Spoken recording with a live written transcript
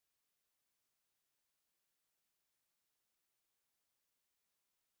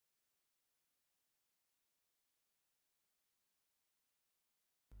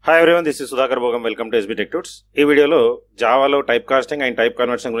Hi everyone, this is Sudhakar bogam. Welcome to SB Tech Tuts. ఈ వీడియోలో జావాలో type casting and type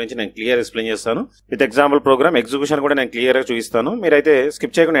conversion గురించి నేను clear explain చేస్తాను. With example program execution కూడా నేను clear గా చూపిస్తాను. మీరైతే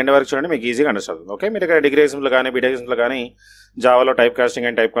స్కిప్ చేయకుండా ఎండ్ వరకు చూడండి, మీకు ఈజీగా అండర్స్టాండ్. ఓకే, మీరు ఇక్కడ డిగ్రీ ఎగ్జామ్స్ లో కానీ బీటెక్ ఎగ్జామ్స్ లో కానీ జావాలో type casting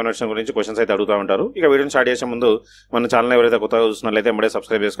and type conversion గురించి క్వశ్చన్స్ అయితే అడుగుతూ ఉంటారు. ఇక వీడియోని స్టార్ట్ చేసే ముందు మన ఛానల్ ఎవరైతే కొత్తగా చూస్తున్నట్లయితే ఎంబడే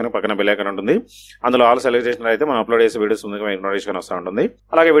సబ్స్క్రైబ్ చేసుకుని పక్కన బెల్ ఐకాన్ ఉంటుంది. అందులో ఆల్ సెలెక్ట్ చేసినట్లయితే మనం అప్లోడ్ చేసే వీడియోస్ ముందుగా మీకు నోటిఫికేషన్ వస్తూ ఉంటుంది.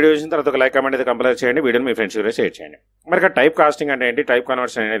 అలాగే వీడియో చూసిన తర్వాత ఒక లైక్ కామెంట్ అయితే కంపల్సరీ చేయండి. వీడియోని మీ ఫ్రెండ్స్ కూడా షేర్ చేయండి. మరి ఇక్కడ టైప్ కాస్టింగ్ అంటే ఏంటి, టైప్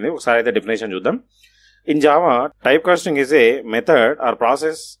కన్వర్షన్ అనేది ఒకసారి అయితే డెఫినేషన్ చూద్దాం. In Java, typecasting is a method or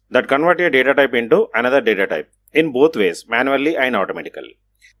process that converts a data type into another data type in both ways, manually and automatically.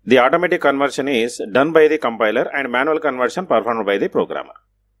 The automatic conversion is done by the compiler and manual conversion performed by the programmer.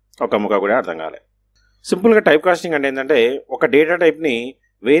 ఒక ముక్క కూడా అర్థం కాలే. సింపుల్గా type casting అంటే ఏంటంటే ఒక data టైప్ని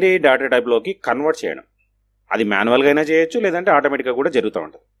వేరే డేటా టైప్లోకి కన్వర్ట్ చేయడం. అది మాన్యువల్గా అయినా చేయొచ్చు, లేదంటే ఆటోమేటిక్గా కూడా జరుగుతూ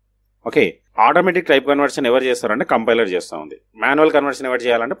ఉంటుంది. ఓకే, ఆటోమేటిక్ టైప్ కన్వర్షన్ ఎవరు చేస్తారంటే కంపైలర్ చేస్తూ ఉంది. మాన్యువల్ కన్వర్షన్ ఎవరు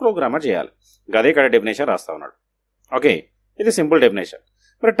చేయాలంటే ప్రోగ్రామర్ చేయాలి. అదే ఇక్కడ డెఫినేషన్ రాస్తా ఉన్నాడు. ఓకే, ఇది సింపుల్ డెఫినేషన్.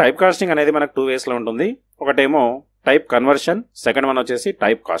 మరి టైప్ కాస్టింగ్ అనేది మనకు 2 వేస్లో ఉంటుంది. ఒకటేమో టైప్ కన్వర్షన్, సెకండ్ వన్ వచ్చేసి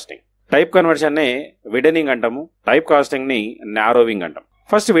టైప్ కాస్టింగ్. టైప్ కన్వర్షన్ని విడెనింగ్ అంటాము, టైప్ కాస్టింగ్ని నారోవింగ్ అంటాం.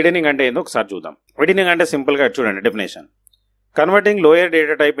 ఫస్ట్ విడెనింగ్ అంటే ఏందో ఒకసారి చూద్దాం. విడెనింగ్ అంటే సింపుల్గా చూడండి definition. Converting lower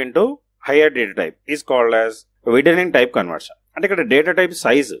data type into higher data type is called as విడెనింగ్ type conversion. అంటే ఇక్కడ డేటా టైప్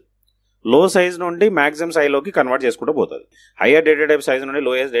సైజ్ లో సైజ్ నుండి మాక్సిమం సైజ్లోకి కన్వర్ట్ చేసుకుంటూ పోతుంది. హయ్యర్ డేటా టైప్ సైజ్ నుండి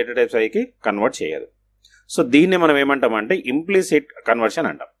లోయెస్ట్ డేటా టైప్ సైజ్కి కన్వర్ట్ చేయదు. సో దీన్ని మనం ఏమంటామంటే ఇంప్లిసిట్ కన్వర్షన్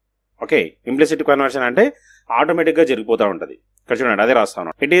అంటాం. ఓకే, ఇంప్లిసిట్ కన్వర్షన్ అంటే ఆటోమేటిక్గా జరిగిపోతూ ఉంటుంది. ఇక్కడ చూడండి అదే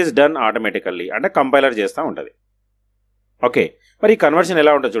రాస్తాను, ఇట్ ఈస్ డన్ ఆటోమేటికల్లీ, అంటే కంపైలర్ చేస్తూ ఉంటుంది. ఓకే, మరి ఈ కన్వర్షన్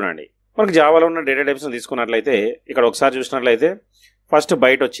ఎలా ఉంటుంది చూడండి. మనకు జావాలో ఉన్న డేటా టైప్స్ని తీసుకున్నట్లయితే ఇక్కడ ఒకసారి చూసినట్లయితే ఫస్ట్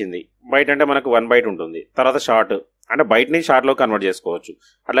బైట్ వచ్చింది. బైట్ అంటే మనకు 1 బైట్ ఉంటుంది. తర్వాత షార్ట్ అంటే బైట్ని షార్ట్లోకి కన్వర్ట్ చేసుకోవచ్చు,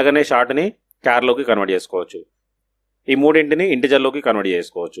 అట్లాగనే షార్ట్ని క్యార్లోకి కన్వర్ట్ చేసుకోవచ్చు. ఈ మూడింటిని ఇంటిజర్లోకి కన్వర్ట్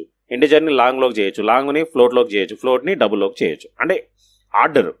చేసుకోవచ్చు. ఇంటిజర్ని లాంగ్లోకి చేయొచ్చు, లాంగ్ని ఫ్లోట్లోకి చేయొచ్చు, ఫ్లోట్ని డబుల్లోకి చేయొచ్చు. అంటే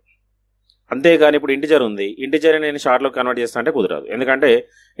ఆర్డర్. అంతేగాని ఇప్పుడు ఇంటిజర్ ఉంది, ఇంటిజర్ని నేను షార్ట్లోకి కన్వర్ట్ చేస్తా అంటే కుదరదు. ఎందుకంటే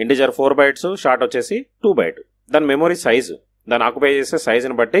ఇంటిజర్ 4 బైట్స్, షార్ట్ వచ్చేసి 2 బైట్. దాని మెమరీ సైజు, దాన్ని ఆక్యుపై చేసే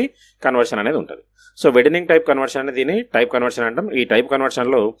సైజుని బట్టి కన్వర్షన్ అనేది ఉంటుంది. సో విడెనింగ్ టైప్ కన్వర్షన్ అనేది దీన్ని టైప్ కన్వర్షన్ అంటాం. ఈ type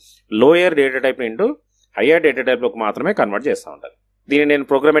కన్వర్షన్లో lower data type into higher data టైప్లోకి మాత్రమే కన్వర్ట్ చేస్తూ ఉంటారు. దీన్ని నేను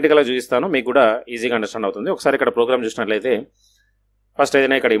ప్రోగ్రామేటిక్గా చూపిస్తాను, మీకు కూడా ఈజీగా అండర్స్టాండ్ అవుతుంది. ఒకసారి ఇక్కడ ప్రోగ్రామ్ చూసినట్లయితే ఫస్ట్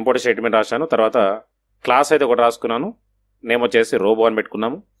ఏదైనా ఇక్కడ ఇంపోర్ట్ స్టేట్మెంట్ రాశాను, తర్వాత క్లాస్ అయితే ఒకటి రాసుకున్నాను, నేమ్ వచ్చేసి రోబో అని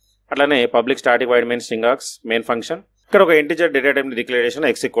పెట్టుకున్నాము. అట్లానే public static wide main strings main function. ఇక్కడ ఒక integer data type declaration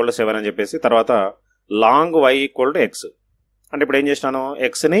x = 7 అని చెప్పేసి, తర్వాత లాంగ్ y = x. అంటే ఇప్పుడు ఏం చేసినాను,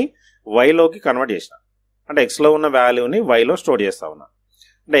 ఎక్స్ని వైలోకి కన్వర్ట్ చేసిన, అంటే ఎక్స్లో ఉన్న వాల్యూని వైలో స్టోర్ చేస్తా ఉన్నా.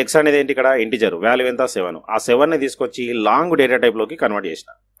 అంటే ఎక్స్ అనేది ఏంటి, ఇక్కడ ఇంటిజర్ వాల్యూ ఎంత 7. ఆ 7ని తీసుకొచ్చి లాంగ్ డేటా టైప్లోకి కన్వర్ట్ చేసిన,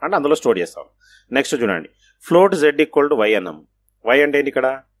 అంటే అందులో స్టోర్ చేస్తాం. నెక్స్ట్ చూడండి, ఫ్లోట్ z = y అన్నాము. y అంటే ఏంటి, ఇక్కడ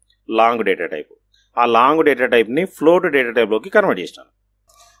లాంగ్ డేటా టైప్. ఆ long data టైప్ని float data టైప్లోకి convert చేసినాను.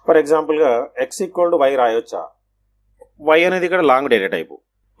 ఫర్ ఎగ్జాంపుల్గా x = y రాయొచ్చా. y అనేది ఇక్కడ లాంగ్ డేటా టైపు.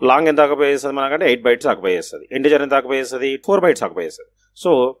 లాంగ్ ఎంత ఆక్యుపై చేస్తుంది మనకంటే 8 బైట్స్ ఆక్యుపై చేస్తుంది. ఇంటిజర్ ఎంత ఆక్యుపై చేస్తుంది, 4 బైట్స్ ఆక్యుపై చేస్తుంది.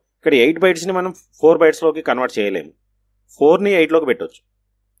 సో ఇక్కడ 8 బైట్స్ని మనం 4 బైట్స్లోకి కన్వర్ట్ చేయలేము. 4ని 8లోకి పెట్టవచ్చు.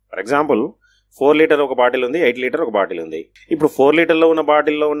 ఫర్ ఎగ్జాంపుల్ 4 లీటర్ ఒక బాటిల్ ఉంది, 8 లీటర్ ఒక బాటిల్ ఉంది. ఇప్పుడు 4 లీటర్లో ఉన్న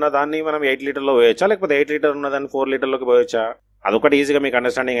బాటిల్లో ఉన్న దాన్ని మనం 8 లీటర్లో పోయొచ్చా, లేకపోతే 8 లీటర్ ఉన్న దాన్ని 4 లీటర్లోకి పోయొచ్చా. అదొకటి ఈజీగా మీకు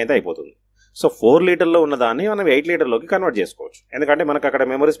అండర్స్టాండింగ్ అయితే అయిపోతుంది. సో 4 లీటర్లో ఉన్న దాన్ని మనం 8 లీటర్లోకి కన్వర్ట్ చేసుకోవచ్చు, ఎందుకంటే మనకు అక్కడ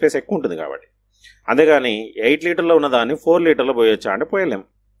మెమరీ స్పేస్ ఎక్కువ ఉంటుంది కాబట్టి. అంతేగాని 8 లీటర్లో ఉన్న దాన్ని 4 లీటర్లో పోయొచ్చా అంటే పోయలేం,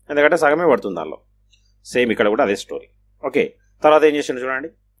 ఎందుకంటే సగమే పడుతుంది దానిలో. సేమ్ ఇక్కడ కూడా అదే స్టోరీ. ఓకే, తర్వాత ఏం చేసిండు చూడండి,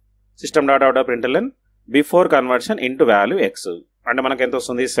 system.out.println before conversion into value x. అంటే మనకి ఎంత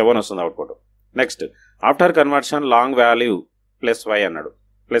వస్తుంది, 7 వస్తుంది output. Next after conversion long value plus y అన్నాడు.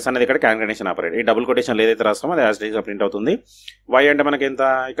 ప్లస్ అనేది ఇక్కడ కాంగ్రేషన్ ఆపరేట్. ఈ డబుల్ కొటేషన్ ఏదైతే రాస్తామో అది యాజ్ ఇట్ ఈజ్ గా ప్రింట్ అవుతుంది. y అంటే మనకి ఎంత,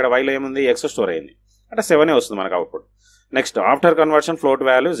 ఇక్కడ yలో ఏముంది, x స్టోర్ అయింది, అంటే 7 వస్తుంది మనకు output. Next after conversion float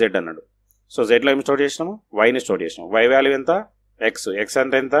value z అన్నాడు. సో zలో ఏమి స్టోర్ చేసినాము, yని స్టోర్ చేసినాము. y వాల్యూ ఎంత, x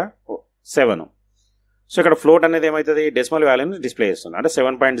అంటే ఎంత, 7. సో ఇక్కడ ఫ్లోట్ అనేది ఏమవుతుంది, డెసిమల్ వాల్యూని డిస్ప్లే చేస్తుంది, అంటే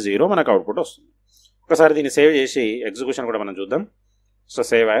 7.0 మనకు అవుట్పుట్ వస్తుంది. ఒకసారి దీన్ని సేవ్ చేసి ఎగ్జిక్యూషన్ కూడా మనం చూద్దాం. సో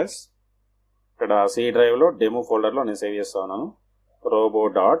సేవ్ యాజ్, ఇక్కడ సి డ్రైవ్లో డెమో ఫోల్డర్లో నేను సేవ్ చేస్తా ఉన్నాను,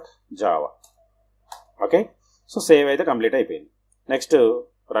 robo.java. ఓకే, సో సేవ్ అయితే కంప్లీట్ అయిపోయింది. నెక్స్ట్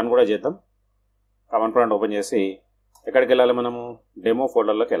రన్ కూడా చేద్దాం. కమాండ్ ప్రాంప్ట్ ఓపెన్ చేసి ఎక్కడికి వెళ్ళాలి, మనము డెమో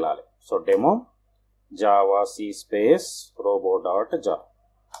ఫోల్డర్లోకి వెళ్ళాలి. So demo Java C space robo.java.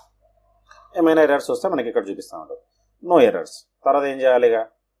 ఏమైనా ఎర్రర్స్ వస్తే మనకి ఇక్కడ చూపిస్తూ ఉంటారు, నో ఎర్రర్స్. తర్వాత ఏం చేయాలి, ఇక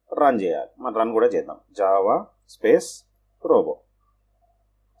రన్ చేయాలి. మనం రన్ కూడా చేద్దాం, జావా స్పేస్ రోబో.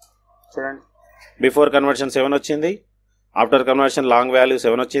 చూడండి, బిఫోర్ కన్వర్షన్ 7 వచ్చింది, ఆఫ్టర్ కన్వర్షన్ లాంగ్ వాల్యూ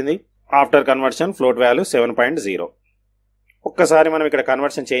 7 వచ్చింది, ఆఫ్టర్ కన్వర్షన్ ఫ్లోట్ వాల్యూ 7.0. ఒక్కసారి మనం ఇక్కడ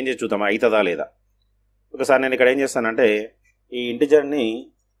కన్వర్షన్ చేంజ్ చేసి చూద్దాం అవుతుందా లేదా. ఒకసారి నేను ఇక్కడ ఏం చేస్తానంటే ఈ ఇంటిజర్ని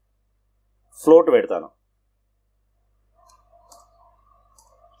ఫ్లోట్ పెడతాను.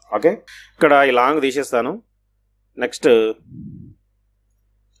 ఓకే, ఇక్కడ ఈ లాంగ్ తీసేస్తాను. Next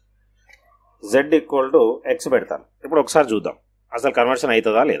z equal to x పెడతాను. ఇప్పుడు ఒకసారి చూద్దాం అసలు కన్వర్షన్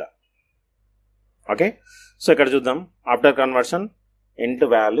అవుతుందా లేదా. ఓకే, సో ఇక్కడ చూద్దాం ఆఫ్టర్ కన్వర్షన్ ఇంట్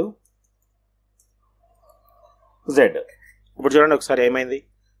వాల్యూ z. ఇప్పుడు చూడండి ఒకసారి ఏమైంది,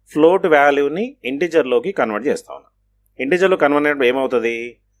 ఫ్లోట్ వాల్యూని ఇంటిజర్లోకి కన్వర్ట్ చేస్తా ఉన్నా. ఇంటిజర్లో కన్వర్ట్ అయినప్పుడు ఏమవుతుంది,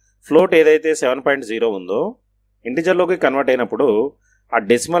 ఫ్లోట్ ఏదైతే 7.0 ఉందో ఇంటిజర్లోకి కన్వర్ట్ అయినప్పుడు ఆ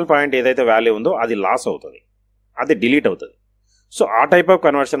డెసిమల్ పాయింట్ ఏదైతే వాల్యూ ఉందో అది లాస్ అవుతుంది, అది డిలీట్ అవుతుంది. సో ఆ టైప్ ఆఫ్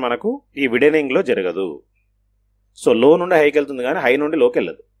కన్వర్షన్ మనకు ఈ విడెనింగ్లో జరగదు. సో లో నుండి హైకి వెళ్తుంది కానీ హై నుండి లోకి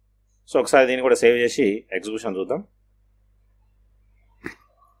వెళ్ళదు. సో ఒకసారి దీన్ని కూడా సేవ్ చేసి ఎగ్జిక్యూషన్ చూద్దాం.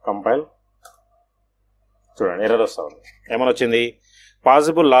 కంపైల్, చూడండి ఎర్రర్ వస్తూ ఉంది. ఏమని వచ్చింది,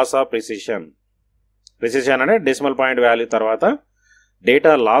 possible loss of precision. Precision అంటే డెసిమల్ పాయింట్ వాల్యూ తర్వాత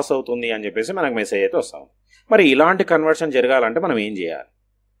డేటా లాస్ అవుతుంది అని చెప్పేసి మనకు మెసేజ్ అయితే వస్తాం. మరి ఇలాంటి కన్వర్షన్ జరగాలంటే మనం ఏం చేయాలి,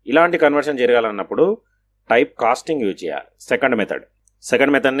 ఇలాంటి కన్వర్షన్ జరగాలన్నప్పుడు టైప్ కాస్టింగ్ యూజ్ చేయాలి.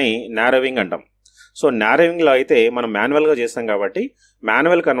 సెకండ్ మెథడ్ని నారోవింగ్ అంటాం. సో నారోవింగ్లో అయితే మనం మాన్యువల్గా చేస్తాం కాబట్టి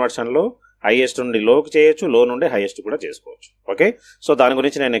మాన్యువల్ కన్వర్షన్లో హైయెస్ట్ నుండి లోకి చేయొచ్చు, లో నుండి హైయెస్ట్ కూడా చేసుకోవచ్చు. ఓకే, సో దాని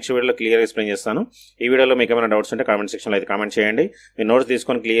గురించి నేను నెక్స్ట్ వీడియోలో క్లియర్గా ఎక్స్ప్లెయిన్ చేస్తాను. ఈ వీడియోలో మీకు ఏమైనా డౌట్స్ ఉంటే కామెంట్ సెక్షన్లో అయితే కామెంట్ చేయండి. మీ నోట్స్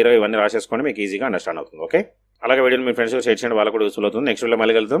తీసుకొని క్లియర్గా ఇవన్నీ రాసేసుకొని మీకు ఈజీగా అండర్స్టాండ్ అవుతుంది. ఓకే, అలాగే వీడియోని మీ ఫ్రెండ్స్కి షేర్ చేయండి, వాళ్ళకు కూడా యూస్ఫుల్ అవుతుంది. నెక్స్ట్ వీడియో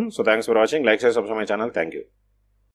మళ్ళీ వెళ్తాం. So thanks for watching, like share subscribe my channel. Thank you.